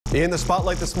In the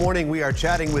spotlight this morning, we are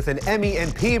chatting with an Emmy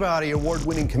and Peabody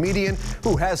award-winning comedian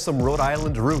who has some Rhode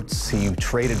Island roots. He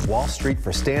traded Wall Street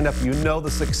for stand-up. You know the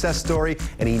success story,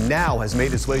 and he now has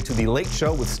made his way to the Late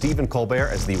Show with Stephen Colbert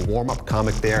as the warm-up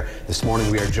comic there. This morning,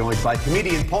 we are joined by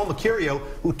comedian Paul Mecurio,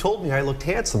 who told me I looked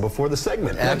handsome before the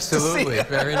segment. Absolutely, nice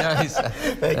very nice.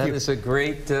 Thank you. That is a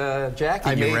great jacket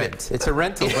I you made rent. it. It's a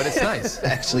rental, but it's nice.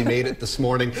 Actually made it this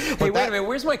morning. Hey, wait a minute,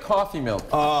 where's my coffee milk?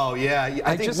 Oh, yeah,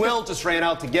 I think Wil just ran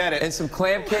out to get it. And some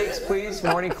clam cakes, please.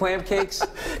 Morning clam cakes.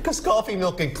 Because coffee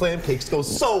milk and clam cakes go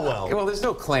so well. Well, there's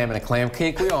no clam in a clam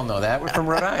cake. We all know that. We're from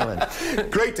Rhode Island.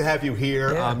 Great to have you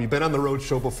here. Yeah. You've been on the Rhode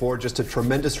Show before. Just a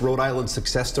tremendous Rhode Island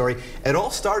success story. It all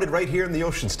started right here in the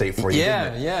Ocean State for you,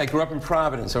 didn't it? Yeah. I grew up in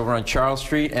Providence over on Charles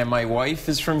Street, and my wife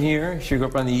is from here. She grew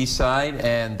up on the east side,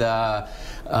 and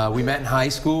we met in high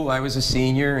school. I was a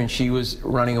senior, and she was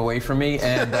running away from me.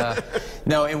 And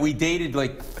and we dated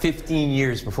like 15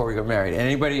 years before we got married. And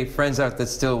anybody, friends out that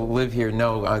still live here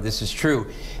know this is true.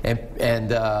 And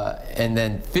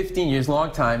then 15 years,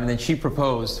 long time, and then she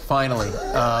proposed finally.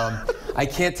 I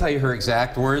can't tell you her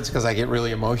exact words because I get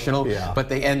really emotional. Yeah. But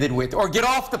they ended with, "Or get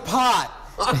off the pot."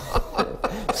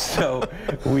 So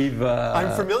we've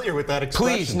I'm familiar with that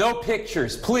expression. Please, no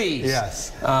pictures, please.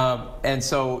 Yes. And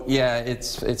so yeah,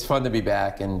 it's fun to be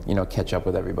back and catch up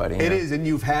with everybody. It is, and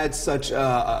you've had such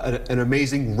an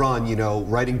amazing run,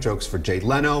 writing jokes for Jay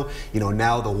Leno,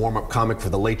 now the warm-up comic for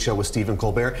the Late Show with Stephen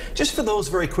Colbert. Just for those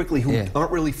very quickly who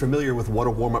aren't really familiar with what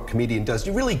a warm-up comedian does,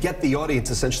 you really get the audience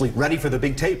essentially ready for the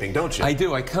big taping, don't you? I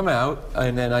do. I come out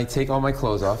and then I take all my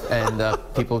clothes off and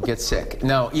people get sick.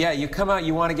 No, yeah, you come out,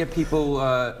 you want to get people,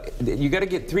 you got to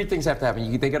get three things have to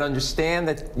happen. They got to understand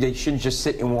that they shouldn't just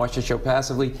sit and watch the show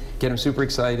passively, get them super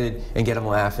excited, and get them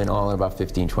laughing all in about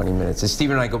 15, 20 minutes. And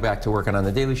Stephen and I go back to working on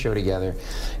The Daily Show together.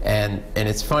 And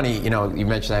it's funny, you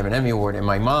mentioned I have an Emmy Award, and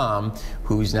my mom,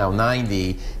 who's now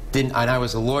 90, and I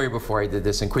was a lawyer before I did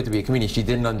this and quit to be a comedian. She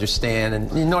didn't understand,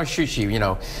 and nor should she,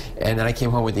 And then I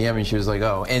came home with the Emmy, and she was like,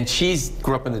 "Oh." And she's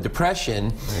grew up in the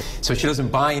Depression, so she doesn't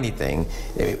buy anything.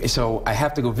 So I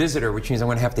have to go visit her, which means I'm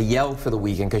going to have to yell for the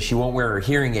weekend because she won't wear her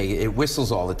hearing aid. It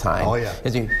whistles all the time. Oh yeah.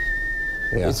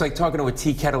 Yeah. It's like talking to a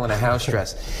tea kettle in a house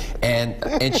dress,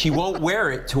 and she won't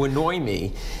wear it to annoy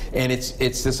me, and it's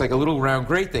this like a little round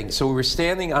grate thing. So we were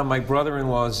standing on my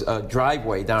brother-in-law's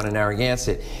driveway down in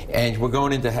Narragansett, and we're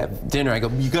going in to have dinner. I go,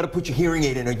 "You got to put your hearing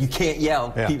aid in, or you can't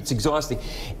yell. Yeah. It's exhausting."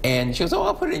 And she goes, "Oh,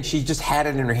 I'll put it in." She just had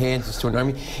it in her hand just to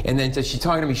annoy me, and then she's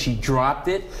talking to me. She dropped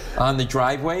it on the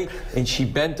driveway, and she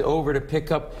bent over to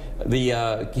pick up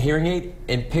the hearing aid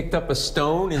and picked up a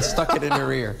stone and stuck it in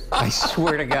her ear. I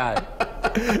swear to God.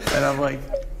 And I'm like,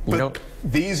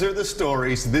 these are the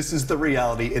stories, this is the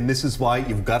reality, and this is why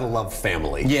you've got to love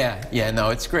family. Yeah,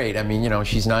 no, it's great. I mean,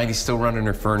 she's 90, still running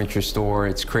her furniture store.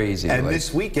 It's crazy. And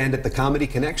this weekend at the Comedy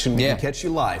Connection, we can catch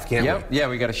you live, can't we? Yeah,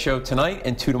 we got a show tonight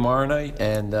and 2 tomorrow night,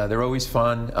 and they're always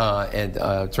fun. And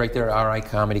it's right there at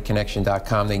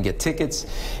ricomedyconnection.com. They can get tickets,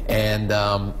 and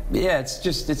yeah,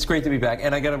 it's great to be back.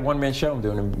 And I got a one-man show I'm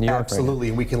doing in New York. Absolutely,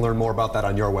 and we can learn more about that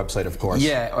on your website, of course.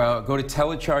 Yeah, go to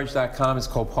telecharge.com. It's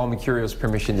called Paul Mecurio's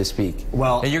Permission to Speak.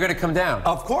 Well, and you're going to come down.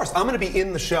 Of course, I'm going to be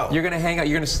in the show. You're going to hang out.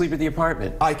 You're going to sleep at the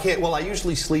apartment. I can't. Well, I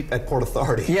usually sleep at Port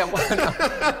Authority. Yeah, well,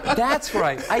 no, that's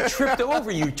right. I tripped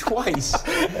over you twice.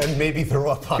 And maybe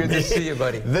throw up on me. Good to see you,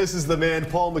 buddy. This is the man,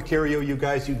 Paul Mecurio. You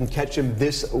guys, you can catch him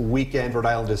this weekend. Rhode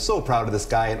Island is so proud of this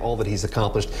guy and all that he's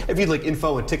accomplished. If you'd like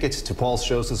info and tickets to Paul's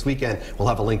shows this weekend, we'll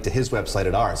have a link to his website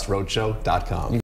at ours, rhodeshow.com.